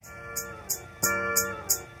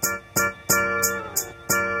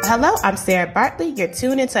Hello, I'm Sarah Bartley. You're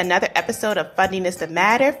tuned into another episode of Funding is the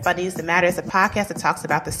Matter. Funding is the Matter is a podcast that talks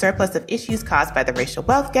about the surplus of issues caused by the racial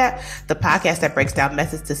wealth gap, the podcast that breaks down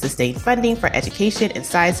methods to sustain funding for education and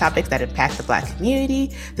science topics that impact the Black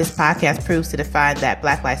community. This podcast proves to define that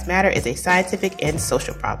Black Lives Matter is a scientific and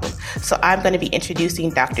social problem. So I'm going to be introducing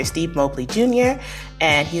Dr. Steve Mobley Jr.,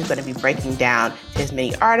 and he's going to be breaking down his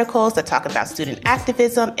many articles that talk about student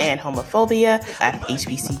activism and homophobia at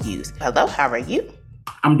HBCUs. Hello, how are you?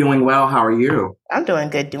 I'm doing well. How are you? I'm doing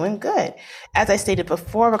good. As I stated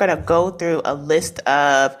before, we're going to go through a list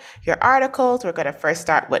of your articles. We're going to first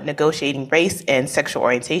start with negotiating race and sexual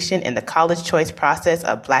orientation in the college choice process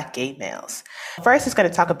of Black gay males. First, it's going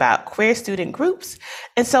to talk about queer student groups.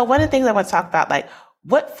 And so one of the things I want to talk about,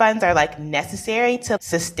 what funds are necessary to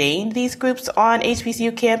sustain these groups on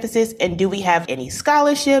HBCU campuses? And do we have any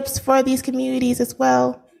scholarships for these communities as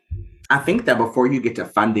well? I think that before you get to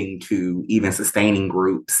funding to even sustaining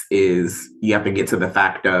groups is you have to get to the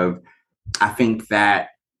fact of, I think that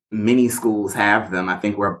many schools have them. I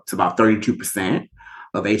think we're up to about 32%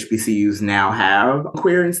 of HBCUs now have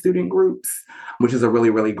queer and student groups, which is a really,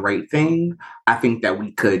 really great thing. I think that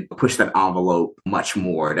we could push that envelope much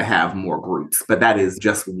more to have more groups, but that is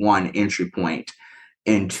just one entry point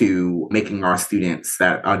into making our students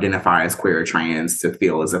that identify as queer or trans to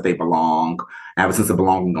feel as if they belong, have a sense of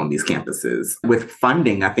belonging on these campuses. With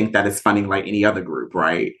funding, I think that is funding like any other group,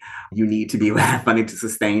 right? You need to be funding to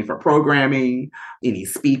sustain for programming, any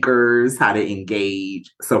speakers, how to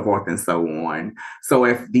engage, so forth and so on. So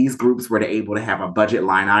if these groups were to able to have a budget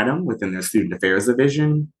line item within their student affairs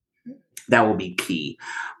division, that will be key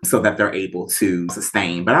so that they're able to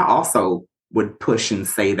sustain. But I also would push and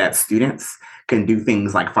say that students can do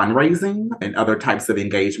things like fundraising and other types of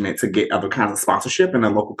engagement to get other kinds of sponsorship in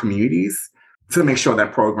their local communities to make sure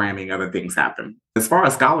that programming, other things happen. As far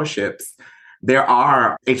as scholarships, there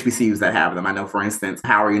are HBCUs that have them. I know, for instance,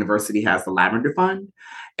 Howard University has the Lavender Fund,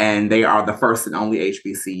 and they are the first and only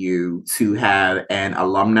HBCU to have an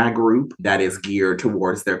alumni group that is geared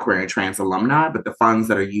towards their queer and trans alumni. But the funds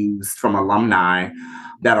that are used from alumni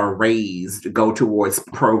that are raised go towards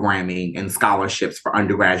programming and scholarships for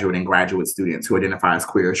undergraduate and graduate students who identify as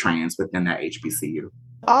queer or trans within that HBCU.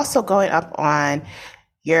 Also going up on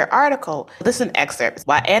your article, this is an excerpt.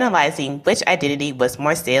 While analyzing which identity was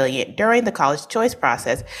more salient during the college choice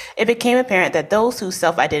process, it became apparent that those who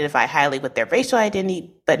self-identify highly with their racial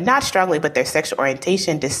identity, but not strongly with their sexual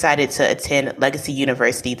orientation, decided to attend Legacy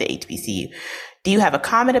University, the HBCU. Do you have a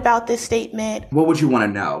comment about this statement? What would you want to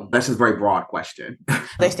know? That's just a very broad question.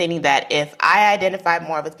 They're stating that if I identify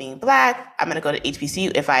more with being Black, I'm going to go to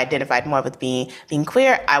HBCU. If I identified more with being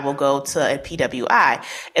queer, I will go to a PWI.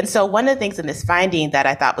 And so one of the things in this finding that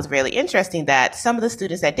I thought was really interesting, that some of the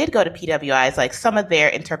students that did go to PWIs, some of their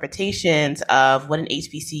interpretations of what an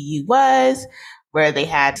HBCU was, where they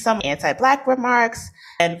had some anti-Black remarks,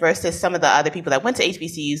 and versus some of the other people that went to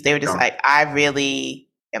HBCUs, they were just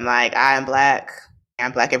I'm Black.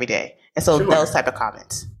 I'm Black every day. And so those type of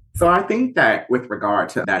comments. So I think that with regard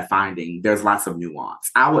to that finding, there's lots of nuance.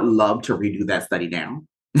 I would love to redo that study down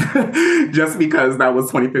just because that was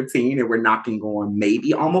 2015 and we're knocking on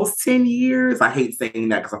maybe almost 10 years. I hate saying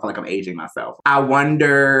that because I feel like I'm aging myself. I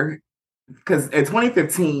wonder, because in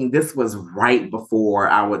 2015, this was right before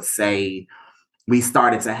I would say we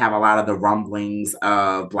started to have a lot of the rumblings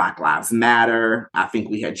of Black Lives Matter. I think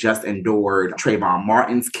we had just endured Trayvon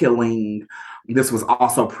Martin's killing. This was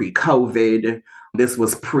also pre-COVID. This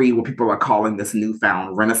was what people are calling this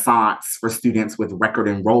newfound renaissance for students with record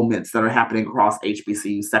enrollments that are happening across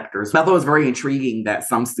HBCU sectors. I thought it was very intriguing that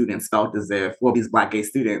some students felt as if, these Black gay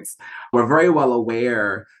students were very well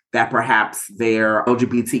aware that perhaps their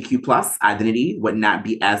LGBTQ plus identity would not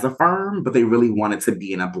be as affirmed, but they really wanted to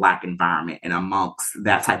be in a Black environment and amongst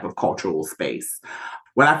that type of cultural space.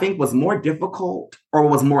 What I think was more difficult or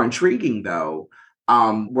was more intriguing, though,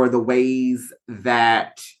 were the ways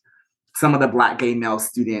that some of the Black gay male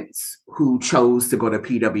students who chose to go to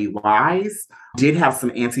PWIs did have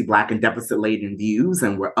some anti-Black and deficit-laden views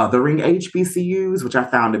and were othering HBCUs, which I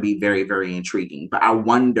found to be very, very intriguing. But I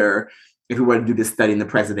wonder if we were to do this study in the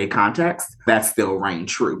present day context, that still rang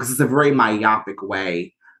true, because it's a very myopic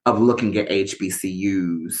way of looking at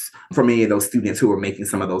HBCUs for many of those students who were making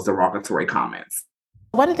some of those derogatory comments.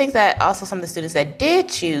 One of the things that also some of the students that did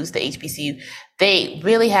choose the HBCU, they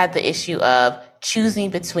really had the issue of choosing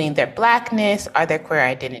between their Blackness or their queer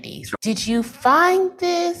identities. Did you find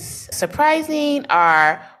this surprising,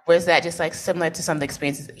 or was that just similar to some of the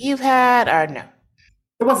experiences that you've had, or no?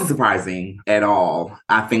 It wasn't surprising at all.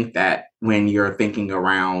 I think that when you're thinking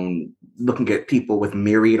around looking at people with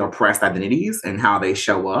myriad oppressed identities and how they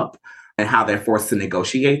show up and how they're forced to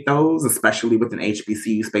negotiate those, especially within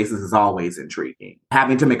HBCU spaces, is always intriguing.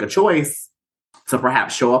 Having to make a choice to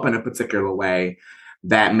perhaps show up in a particular way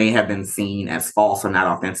that may have been seen as false or not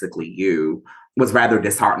authentically you was rather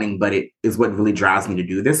disheartening, but it is what really drives me to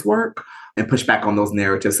do this work and push back on those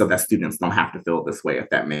narratives so that students don't have to feel this way, if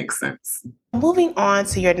that makes sense. Moving on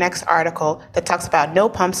to your next article that talks about no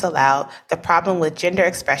pumps allowed, the problem with gender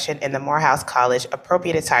expression in the Morehouse College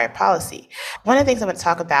appropriate attire policy. One of the things I want to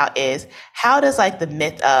talk about is how does the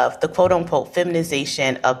myth of the quote unquote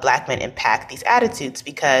feminization of Black men impact these attitudes?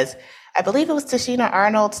 Because I believe it was Tashina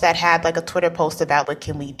Arnold that had a Twitter post about what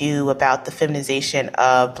can we do about the feminization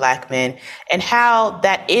of Black men and how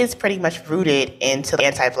that is pretty much rooted into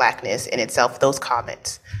anti-Blackness in itself, those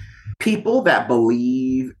comments. People that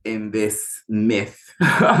believe in this myth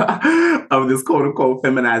of this quote unquote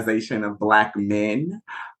feminization of Black men,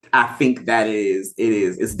 I think that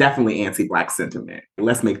it's definitely anti-Black sentiment.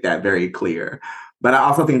 Let's make that very clear. But I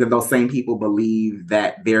also think that those same people believe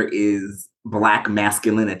that there is Black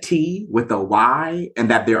masculinity with a Y and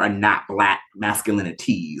that there are not Black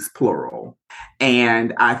masculinities, plural.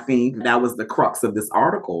 And I think that was the crux of this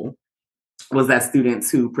article, was that students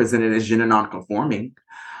who presented as gender nonconforming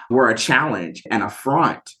were a challenge and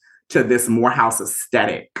affront to this Morehouse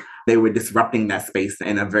aesthetic. They were disrupting that space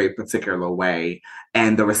in a very particular way.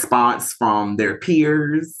 And the response from their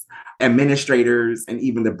peers, administrators, and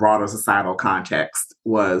even the broader societal context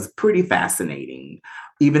was pretty fascinating.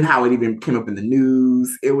 Even how it even came up in the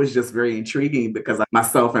news, it was just very intriguing because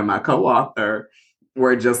myself and my co-author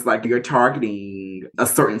were just you're targeting a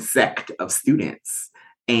certain sect of students.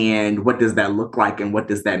 And what does that look like? And what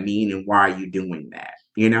does that mean? And why are you doing that?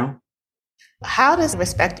 How does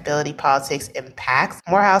respectability politics impact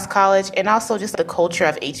Morehouse College and also just the culture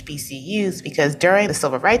of HBCUs? Because during the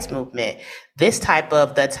civil rights movement, this type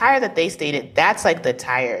of the attire that they stated, that's the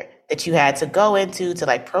attire that you had to go into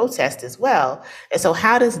to protest as well. And so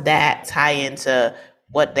how does that tie into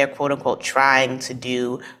what they're quote unquote trying to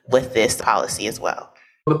do with this policy as well?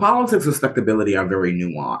 The politics of respectability are very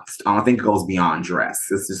nuanced. I think it goes beyond dress.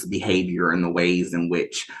 It's just behavior and the ways in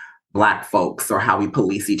which Black folks or how we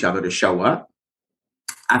police each other to show up.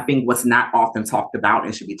 I think what's not often talked about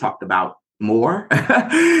and should be talked about more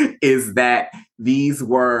is that these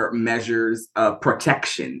were measures of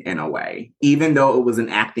protection in a way. Even though it was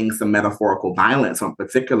enacting some metaphorical violence on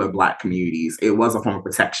particular Black communities, it was a form of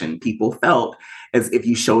protection. People felt as if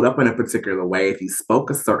you showed up in a particular way, if you spoke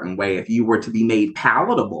a certain way, if you were to be made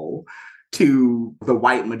palatable to the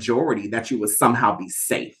white majority, that you would somehow be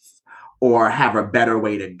safe or have a better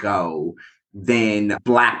way to go than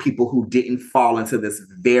Black people who didn't fall into this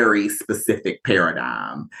very specific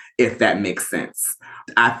paradigm, if that makes sense.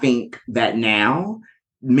 I think that now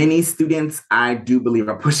many students, I do believe,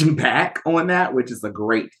 are pushing back on that, which is a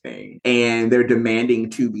great thing. And they're demanding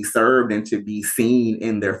to be served and to be seen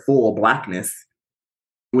in their full Blackness,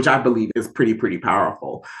 which I believe is pretty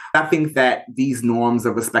powerful. I think that these norms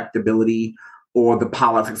of respectability or the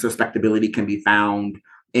politics of respectability can be found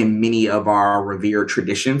in many of our revered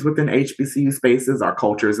traditions within HBCU spaces, our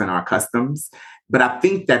cultures and our customs. But I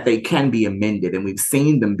think that they can be amended, and we've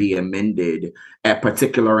seen them be amended at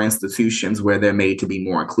particular institutions where they're made to be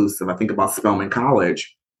more inclusive. I think about Spelman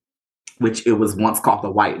College, which it was once called the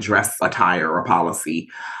white dress attire or policy,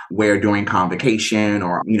 where during convocation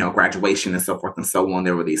or, graduation and so forth and so on,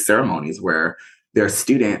 there were these ceremonies where their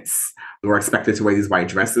students were expected to wear these white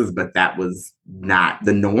dresses, but that was not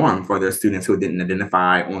the norm for their students who didn't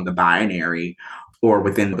identify on the binary or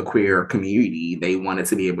within the queer community. They wanted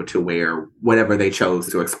to be able to wear whatever they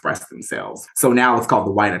chose to express themselves. So now it's called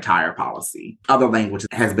the white attire policy. Other language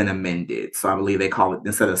has been amended. So I believe they call it,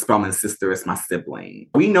 instead of Spelman's sister, it's my sibling.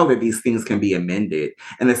 We know that these things can be amended,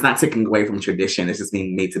 and it's not taking away from tradition. It's just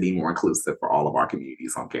being made to be more inclusive for all of our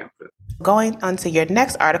communities on campus. Going on to your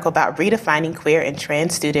next article about redefining queer and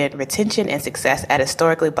trans student retention and success at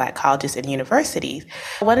historically Black colleges and universities.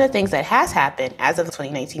 One of the things that has happened as of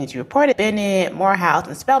 2019, as you reported, Bennett, Morehouse,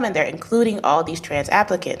 and Spelman, they're including all these trans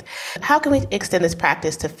applicants. How can we extend this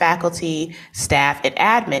practice to faculty, staff, and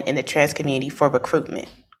admin in the trans community for recruitment?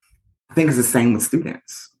 I think it's the same with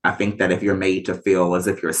students. I think that if you're made to feel as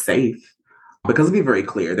if you're safe, because to be very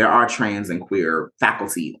clear, there are trans and queer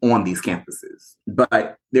faculty on these campuses,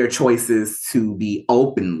 but their choices to be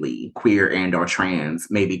openly queer and or trans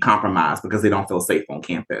may be compromised because they don't feel safe on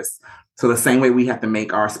campus. So the same way we have to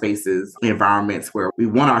make our spaces environments where we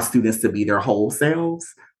want our students to be their whole selves,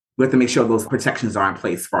 we have to make sure those protections are in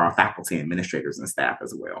place for our faculty, administrators, and staff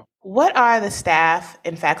as well. What are the staff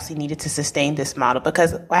and faculty needed to sustain this model?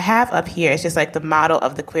 Because I have up here, it's just like the model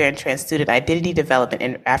of the queer and trans student identity development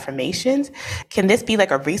and affirmations. Can this be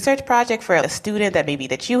like a research project for a student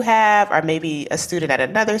that you have, or maybe a student at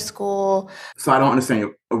another school? So I don't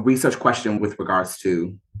understand a research question with regards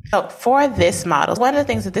to... So for this model, one of the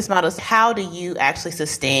things that this model is, how do you actually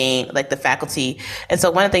sustain like the faculty? And so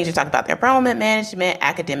one of the things you're talking about, the enrollment management,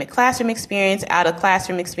 academic classroom experience, out of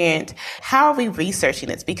classroom experience. How are we researching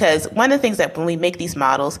this? Because one of the things that when we make these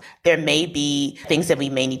models, there may be things that we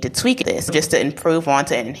may need to tweak this just to improve on,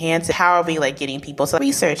 to enhance it. How are we like getting people to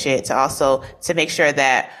research it, to also to make sure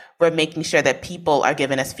that we're making sure that people are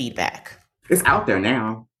giving us feedback? It's out there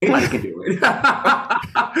now. Anybody can do it.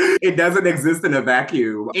 It doesn't exist in a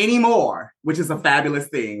vacuum anymore, which is a fabulous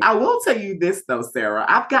thing. I will tell you this, though, Sarah.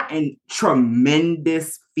 I've gotten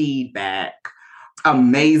tremendous feedback,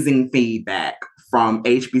 amazing feedback from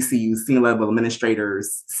HBCU senior level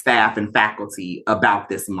administrators, staff, and faculty about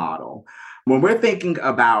this model. When we're thinking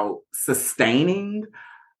about sustaining,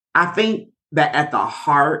 I think that at the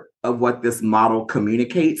heart of what this model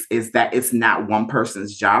communicates is that it's not one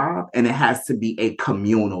person's job, and it has to be a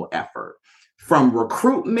communal effort, from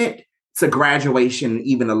recruitment to graduation,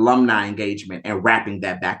 even alumni engagement, and wrapping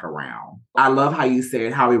that back around. I love how you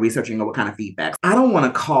said, how are we researching and what kind of feedback? I don't want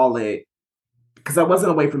to call it, because there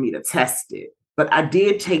wasn't a way for me to test it, but I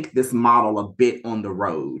did take this model a bit on the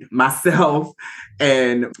road. Myself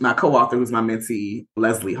and my co-author, who's my mentee,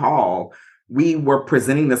 Leslie Hall, we were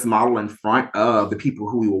presenting this model in front of the people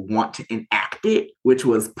who we would want to enact it, which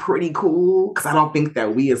was pretty cool, because I don't think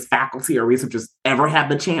that we as faculty or researchers ever have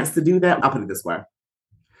the chance to do that. I'll put it this way.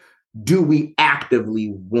 Do we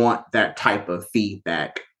actively want that type of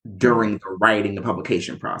feedback during the writing and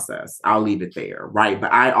publication process? I'll leave it there, right?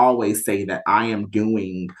 But I always say that I am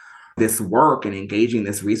doing this work and engaging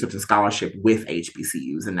this research and scholarship with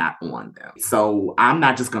HBCUs and not on them. So I'm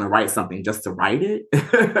not just going to write something just to write it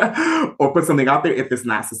or put something out there if it's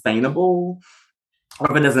not sustainable or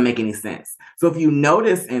if it doesn't make any sense. So if you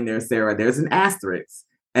notice in there, Sarah, there's an asterisk,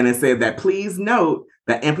 and it said that please note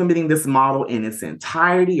that implementing this model in its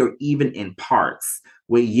entirety or even in parts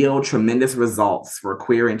will yield tremendous results for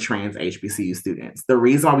queer and trans HBCU students. The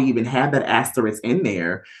reason why we even had that asterisk in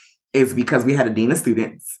there is because we had a dean of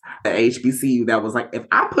students at HBCU that was like, if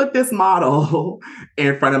I put this model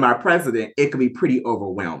in front of my president, it could be pretty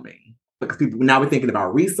overwhelming. Because people, now we're thinking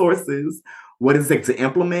about resources, what does it take to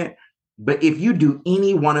implement? But if you do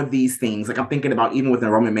any one of these things, like I'm thinking about even with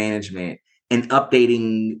enrollment management and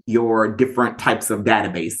updating your different types of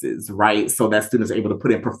databases, right? So that students are able to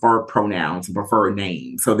put in preferred pronouns and preferred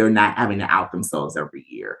names, so they're not having to out themselves every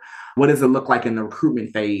year. What does it look like in the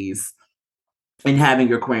recruitment phase? And having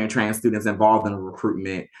your queer and trans students involved in the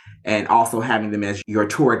recruitment, and also having them as your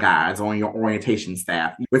tour guides or your orientation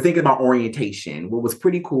staff. We're thinking about orientation. What was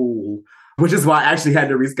pretty cool, which is why I actually had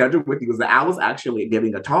to reschedule with you, was that I was actually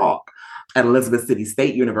giving a talk at Elizabeth City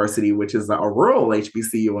State University, which is a rural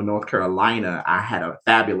HBCU in North Carolina. I had a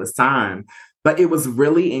fabulous time. But it was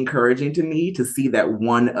really encouraging to me to see that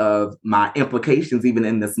one of my implications, even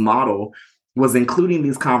in this model, was including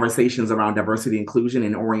these conversations around diversity, inclusion,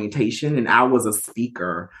 and orientation. And I was a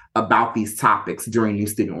speaker about these topics during new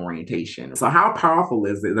student orientation. So how powerful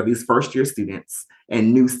is it that these first-year students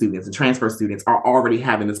and new students and transfer students are already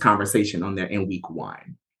having this conversation in week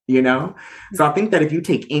one, you know? So I think that if you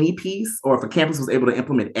take any piece, or if a campus was able to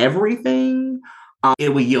implement everything,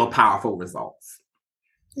 it would yield powerful results.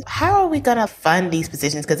 How are we going to fund these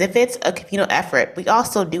positions? Because if it's a communal effort, we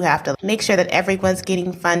also do have to make sure that everyone's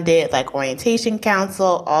getting funded, like orientation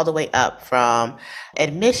council, all the way up from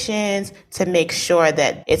admissions, to make sure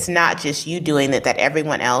that it's not just you doing it, that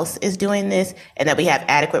everyone else is doing this, and that we have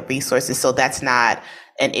adequate resources. So that's not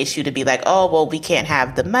an issue to be like, oh, well, we can't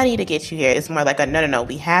have the money to get you here. It's more like no,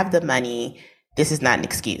 we have the money. This is not an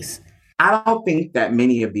excuse. I don't think that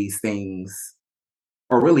many of these things,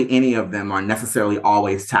 or really any of them, are necessarily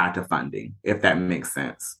always tied to funding, if that makes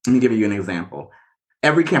sense. Let me give you an example.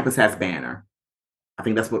 Every campus has banner. I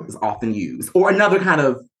think that's what is often used. Or another kind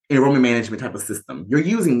of enrollment management type of system. You're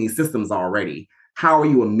using these systems already. How are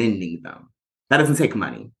you amending them? That doesn't take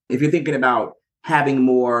money. If you're thinking about having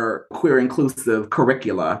more queer inclusive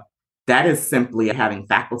curricula, that is simply having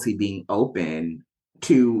faculty being open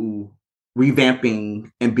to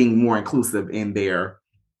revamping and being more inclusive in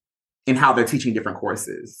how they're teaching different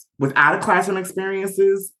courses. Without a classroom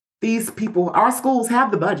experiences, these people, our schools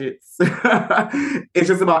have the budgets. It's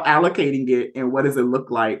just about allocating it, and what does it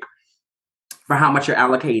look like for how much you're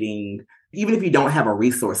allocating. Even if you don't have a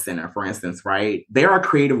resource center, for instance, right? There are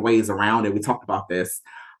creative ways around it. We talked about this.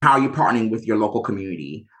 How are you partnering with your local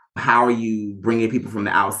community? How are you bringing people from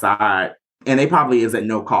the outside? And they probably is at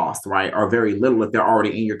no cost, right? Or very little if they're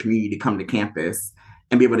already in your community to come to campus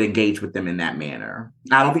and be able to engage with them in that manner.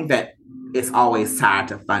 I don't think that it's always tied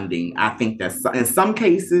to funding. I think that in some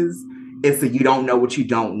cases, it's that you don't know what you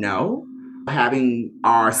don't know. Having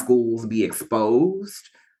our schools be exposed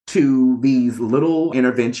to these little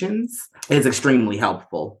interventions is extremely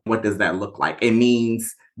helpful. What does that look like? It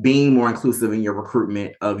means being more inclusive in your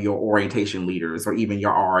recruitment of your orientation leaders or even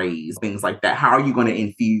your RAs, things like that. How are you going to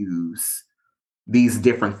infuse these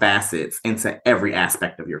different facets into every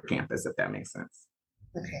aspect of your campus, if that makes sense?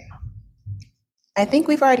 Okay. I think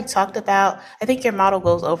we've already talked about, I think your model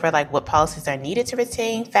goes over like what policies are needed to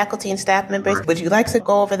retain faculty and staff members. Would you like to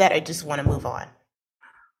go over that or just want to move on?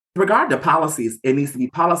 Regard to policies, it needs to be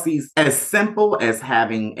policies as simple as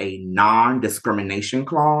having a non-discrimination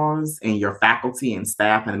clause in your faculty and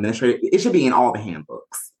staff and administrators. It should be in all the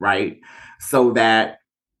handbooks, right? So that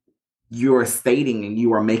you're stating and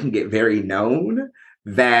you are making it very known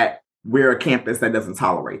that we're a campus that doesn't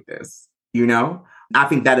tolerate this, you know? I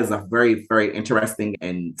think that is a very, very interesting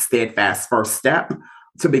and steadfast first step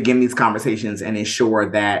to begin these conversations and ensure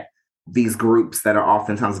that these groups that are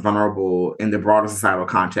oftentimes vulnerable in the broader societal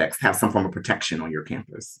context have some form of protection on your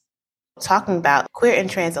campus. Talking about queer and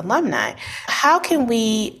trans alumni, how can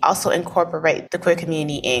we also incorporate the queer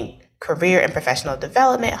community in career and professional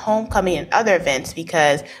development, homecoming, and other events?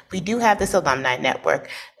 Because we do have this alumni network.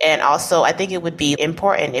 And also, I think it would be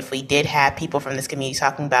important if we did have people from this community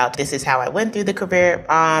talking about, this is how I went through the career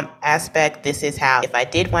aspect. This is how, if I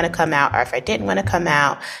did want to come out or if I didn't want to come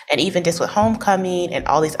out, and even just with homecoming and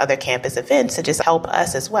all these other campus events to just help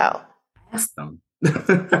us as well. Ask them.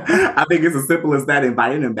 I think it's as simple as that,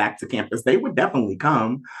 inviting them back to campus. They would definitely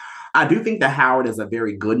come. I do think that Howard is a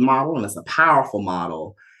very good model and it's a powerful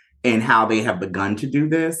model in how they have begun to do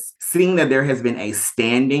this. Seeing that there has been a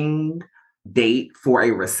standing date for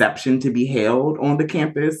a reception to be held on the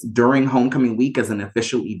campus during homecoming week as an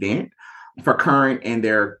official event for current and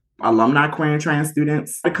their alumni queer and trans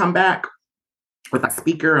students to come back with a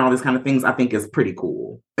speaker and all these kind of things, I think is pretty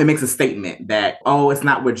cool. It makes a statement that, it's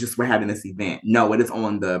not we're having this event. No, it is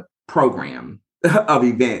on the program of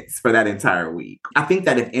events for that entire week. I think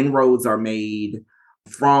that if inroads are made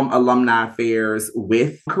from alumni affairs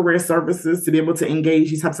with career services to be able to engage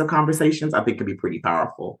these types of conversations, I think could be pretty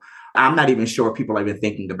powerful. I'm not even sure if people are even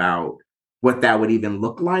thinking about what that would even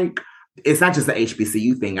look like. It's not just the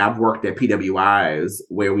HBCU thing. I've worked at PWIs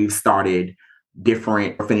where we've started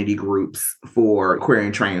different affinity groups for queer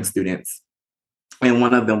and trans students. And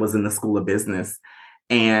one of them was in the School of Business.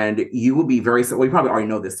 And you will be you probably already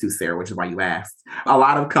know this too, Sarah, which is why you asked. A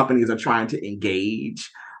lot of companies are trying to engage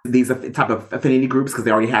these type of affinity groups because they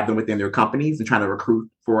already have them within their companies and trying to recruit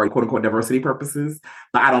for quote unquote diversity purposes.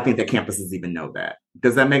 But I don't think that campuses even know that.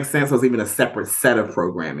 Does that make sense? So it's even a separate set of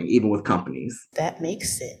programming, even with companies. That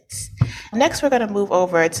makes sense. Next, we're going to move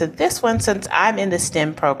over to this one. Since I'm in the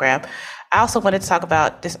STEM program, I also wanted to talk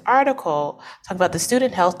about this article, talk about the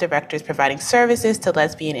student health directors providing services to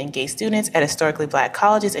lesbian and gay students at historically Black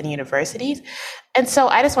colleges and universities. And so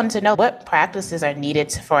I just wanted to know what practices are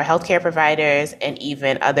needed for healthcare providers and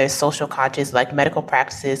even other social conscious like medical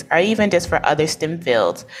practices, or even just for other STEM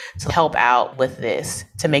fields to help out with this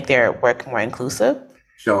to make their work more inclusive.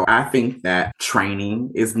 So I think that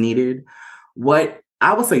training is needed.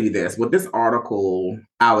 I will say you this, what this article,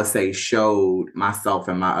 I would say, showed myself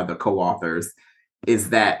and my other co-authors is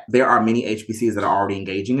that there are many HBCUs that are already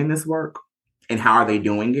engaging in this work. And how are they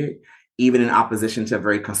doing it? Even in opposition to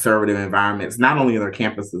very conservative environments, not only in their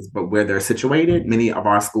campuses, but where they're situated. Many of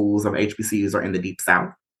our schools of HBCUs are in the Deep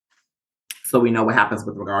South. So we know what happens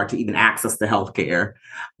with regard to even access to healthcare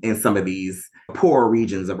in some of these poor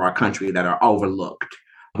regions of our country that are overlooked.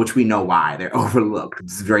 Which we know why they're overlooked.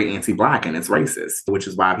 It's very anti-Black and it's racist, which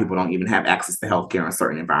is why people don't even have access to healthcare in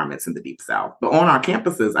certain environments in the Deep South. But on our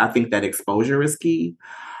campuses, I think that exposure is key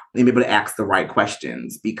and be able to ask the right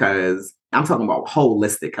questions because I'm talking about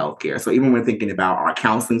holistic healthcare. So even when we're thinking about our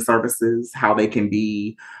counseling services, how they can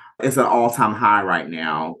be, it's an all-time high right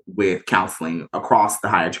now with counseling across the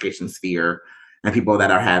higher education sphere and people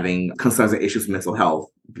that are having concerns and issues with mental health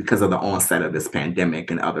because of the onset of this pandemic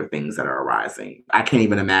and other things that are arising. I can't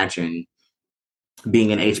even imagine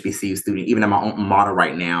being an HBCU student, even in my own model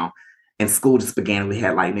right now. And school just began, we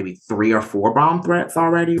had like maybe 3 or 4 bomb threats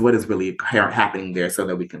already. What is really happening there so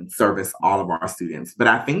that we can service all of our students? But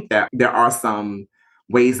I think that there are some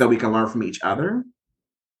ways that we can learn from each other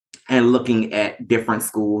and looking at different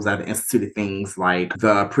schools that have instituted things like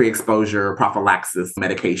the pre-exposure prophylaxis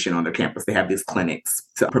medication on their campus. They have these clinics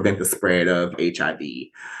to prevent the spread of HIV.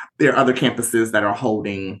 There are other campuses that are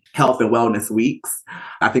holding health and wellness weeks.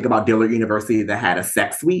 I think about Dillard University that had a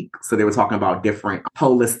sex week. So they were talking about different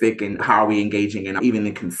holistic and how are we engaging in even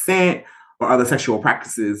in consent or other sexual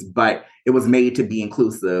practices, but it was made to be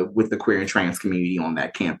inclusive with the queer and trans community on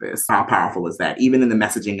that campus. How powerful is that? Even in the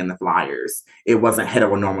messaging and the flyers, it wasn't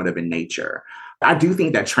heteronormative in nature. I do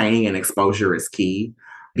think that training and exposure is key.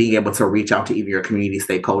 Being able to reach out to even your community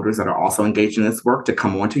stakeholders that are also engaged in this work to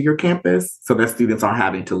come onto your campus so that students aren't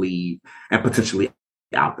having to leave and potentially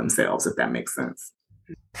out themselves, if that makes sense.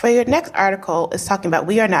 For your next article, it's talking about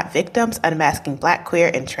We Are Not Victims, Unmasking Black, Queer,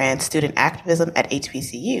 and Trans Student Activism at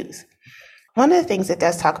HBCUs. One of the things it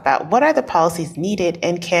does talk about, what are the policies needed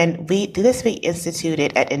and can this be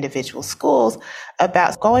instituted at individual schools?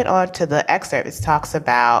 About going on to the excerpt, it talks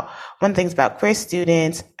about one of the things about queer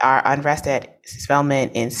students are unrest at Spelman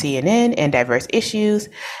in CNN and diverse issues.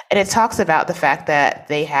 And it talks about the fact that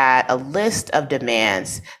they had a list of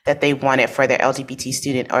demands that they wanted for their LGBT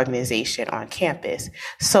student organization on campus.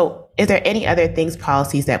 So is there any other things,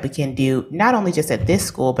 policies that we can do, not only just at this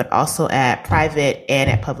school, but also at private and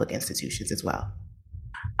at public institutions as well?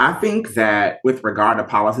 I think that with regard to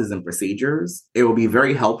policies and procedures, it will be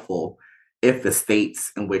very helpful if the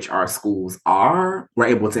states in which our schools are were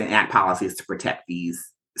able to enact policies to protect these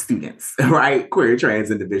students, right? Queer, trans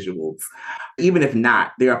individuals. Even if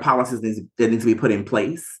not, there are policies that need to be put in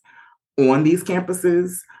place on these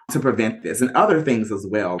campuses to prevent this and other things as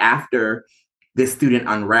well. After this student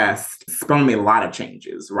unrest, Spelman made a lot of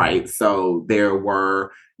changes, right? So there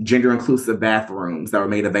were gender-inclusive bathrooms that were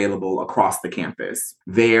made available across the campus.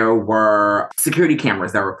 There were security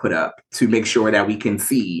cameras that were put up to make sure that we can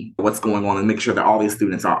see what's going on and make sure that all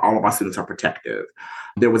of our students are protective.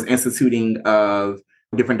 There was instituting of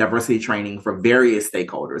different diversity training for various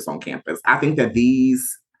stakeholders on campus. I think that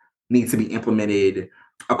these need to be implemented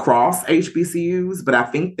across HBCUs, but I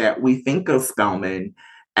think that we think of Spelman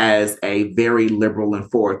as a very liberal and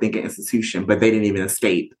forward-thinking institution, but they didn't even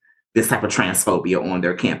escape this type of transphobia on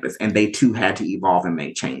their campus. And they too had to evolve and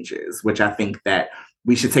make changes, which I think that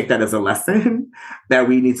we should take that as a lesson that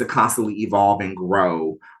we need to constantly evolve and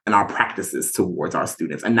grow in our practices towards our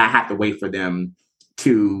students and not have to wait for them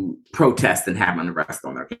to protest and have unrest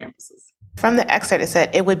on their campuses. From the excerpt, it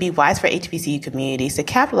said it would be wise for HBCU communities to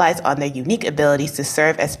capitalize on their unique abilities to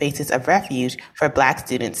serve as spaces of refuge for Black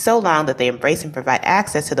students so long that they embrace and provide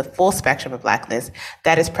access to the full spectrum of Blackness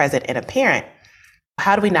that is present and apparent.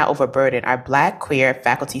 How do we not overburden our Black, queer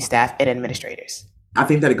faculty, staff, and administrators? I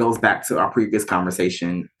think that it goes back to our previous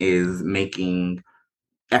conversation is making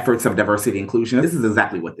efforts of diversity and inclusion. This is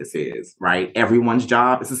exactly what this is, right? Everyone's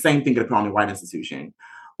job. It's the same thing at a predominantly white institution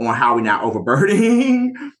on how we're not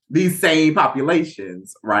overburdening these same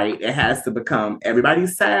populations, right? It has to become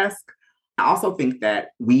everybody's task. I also think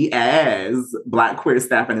that we as Black queer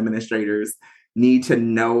staff and administrators need to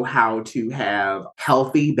know how to have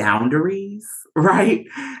healthy boundaries, right?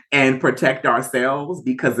 And protect ourselves,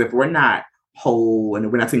 because if we're not whole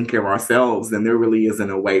and we're not taking care of ourselves, then there really isn't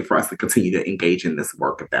a way for us to continue to engage in this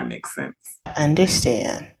work, if that makes sense.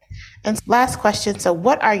 Understand. And last question. So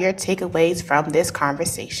what are your takeaways from this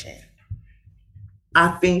conversation? I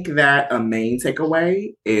think that a main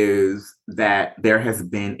takeaway is that there has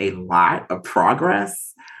been a lot of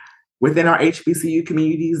progress within our HBCU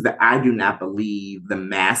communities that I do not believe the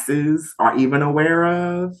masses are even aware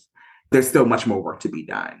of. There's still much more work to be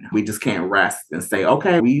done. We just can't rest and say,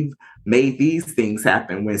 okay, we've made these things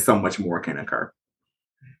happen when so much more can occur.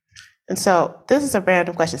 And so this is a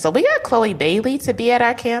random question. So we got Chloe Bailey to be at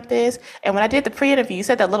our campus. And when I did the pre-interview, you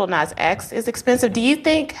said that Lil Nas X is expensive.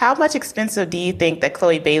 How much expensive do you think that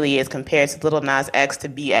Chloe Bailey is compared to Lil Nas X to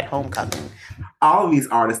be at homecoming? All of these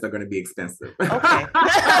artists are going to be expensive. Okay.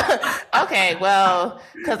 Okay, well,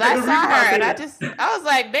 because I saw her and I was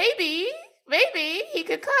like, maybe he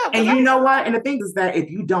could come. And you know what? And the thing is that if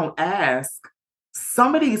you don't ask,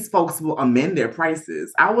 some of these folks will amend their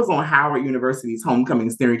prices. I was on Howard University's homecoming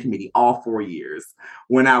steering committee all 4 years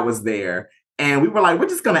when I was there. And we were like, we're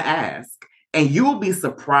just going to ask. And you'll be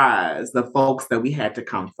surprised the folks that we had to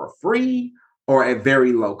come for free or at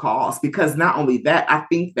very low cost. Because not only that, I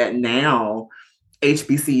think that now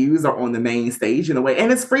HBCUs are on the main stage in a way,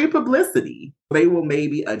 and it's free publicity. They will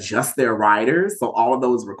maybe adjust their riders. So all of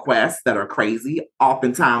those requests that are crazy,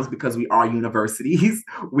 oftentimes because we are universities,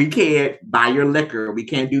 we can't buy your liquor. We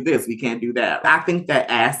can't do this. We can't do that. I think that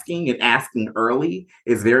asking early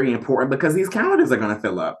is very important because these calendars are going to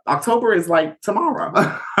fill up. October is like tomorrow.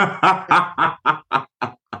 I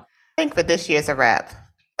think for this year's a wrap.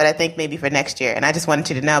 but I think maybe for next year. And I just wanted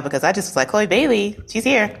you to know because I just was like, Chloe Bailey, she's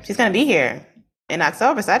here. She's going to be here in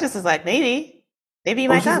October. So I just was like, maybe you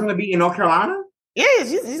might come. She's going to be in North Carolina? Yeah,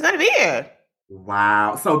 she's going to be here.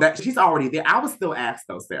 Wow. So that she's already there. I would still ask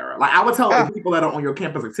though, Sarah. Like I would tell people that are on your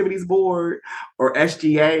campus activities board or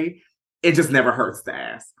SGA, it just never hurts to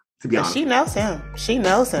ask, to be honest. She knows him.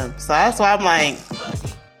 So that's why I'm like,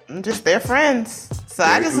 I'm just their friends. So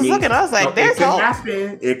I just was looking, I was like, there's hope.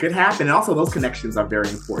 It could happen. And also those connections are very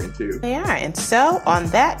important too. They are. And so on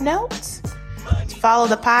that note, follow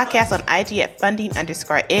the podcast on IG at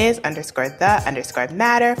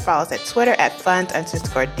funding_is_the_matter. Follow us at Twitter at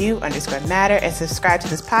funds_do_matter. And subscribe to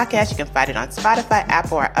this podcast. You can find it on Spotify,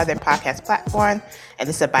 Apple, or other podcast platforms. And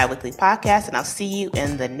this is a bi-weekly podcast. And I'll see you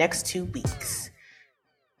in the next 2 weeks.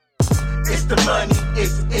 It's the money.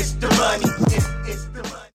 It's the money.